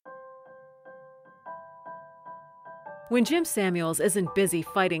When Jim Samuels isn't busy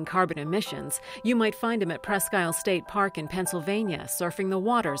fighting carbon emissions, you might find him at Presque Isle State Park in Pennsylvania, surfing the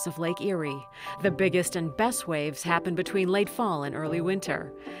waters of Lake Erie. The biggest and best waves happen between late fall and early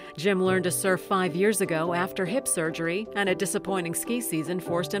winter. Jim learned to surf 5 years ago after hip surgery, and a disappointing ski season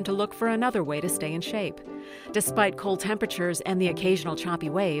forced him to look for another way to stay in shape. Despite cold temperatures and the occasional choppy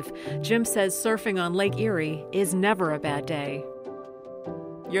wave, Jim says surfing on Lake Erie is never a bad day.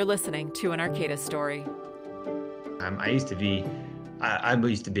 You're listening to an Arcata story. I used to be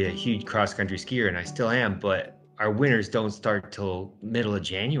a huge cross-country skier, and I still am, but our winters don't start till middle of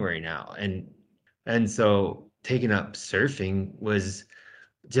January now. And so taking up surfing was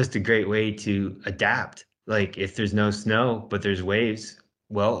just a great way to adapt. Like, if there's no snow, but there's waves,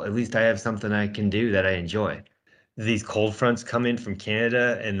 well, at least I have something I can do that I enjoy. These cold fronts come in from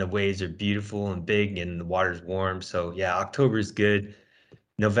Canada, and the waves are beautiful and big, and the water's warm. So yeah, October is good.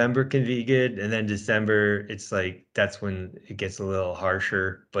 November can be good, and then December, it's like that's when it gets a little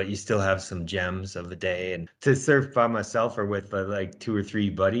harsher, but you still have some gems of the day. And to surf by myself or with like 2 or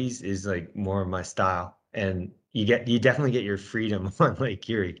 3 buddies is like more of my style. And you definitely get your freedom on Lake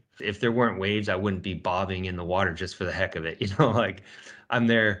Erie. If there weren't waves, I wouldn't be bobbing in the water just for the heck of it. Like, I'm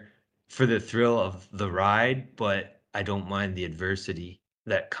there for the thrill of the ride, but I don't mind the adversity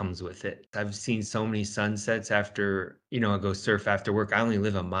that comes with it. I've seen so many sunsets after, I go surf after work. I only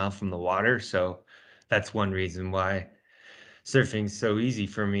live a mile from the water, so that's one reason why surfing's so easy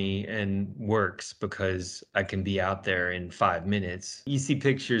for me and works, because I can be out there in 5 minutes. You see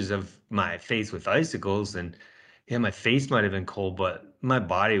pictures of my face with icicles, and yeah, my face might have been cold, but my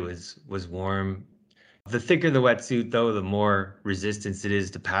body was warm. The thicker the wetsuit, though, the more resistance it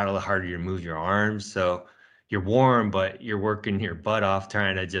is to paddle, the harder you move your arms. So you're warm, but you're working your butt off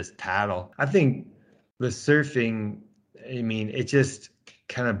trying to just paddle. I think the surfing, it just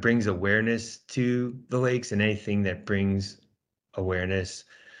kind of brings awareness to the lakes, and anything that brings awareness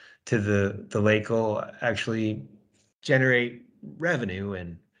to the lake will actually generate revenue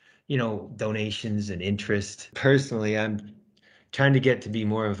and, donations and interest. Personally, I'm trying to get to be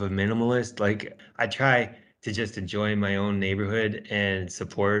more of a minimalist. Like, I try to just enjoy my own neighborhood and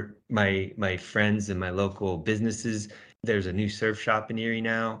support my friends and my local businesses. There's a new surf shop in Erie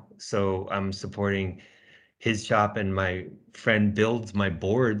now, so I'm supporting his shop, and my friend builds my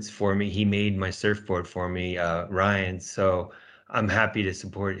boards for me. He made my surfboard for me, Ryan, so I'm happy to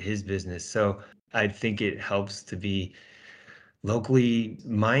support his business. So I think it helps to be locally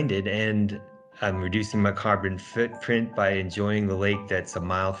minded, and I'm reducing my carbon footprint by enjoying the lake that's a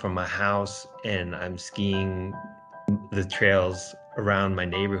mile from my house, and I'm skiing the trails around my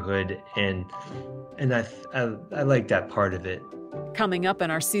neighborhood, and I like that part of it. Coming up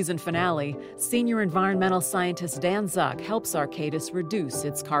in our season finale, senior environmental scientist Dan Zuck helps Arcadis reduce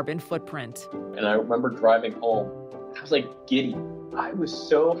its carbon footprint. And I remember driving home, I was like giddy. I was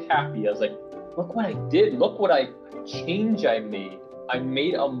so happy. I was like, look what I did. Look what change I made. I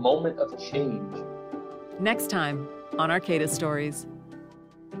made a moment of change. Next time on Arcata Stories.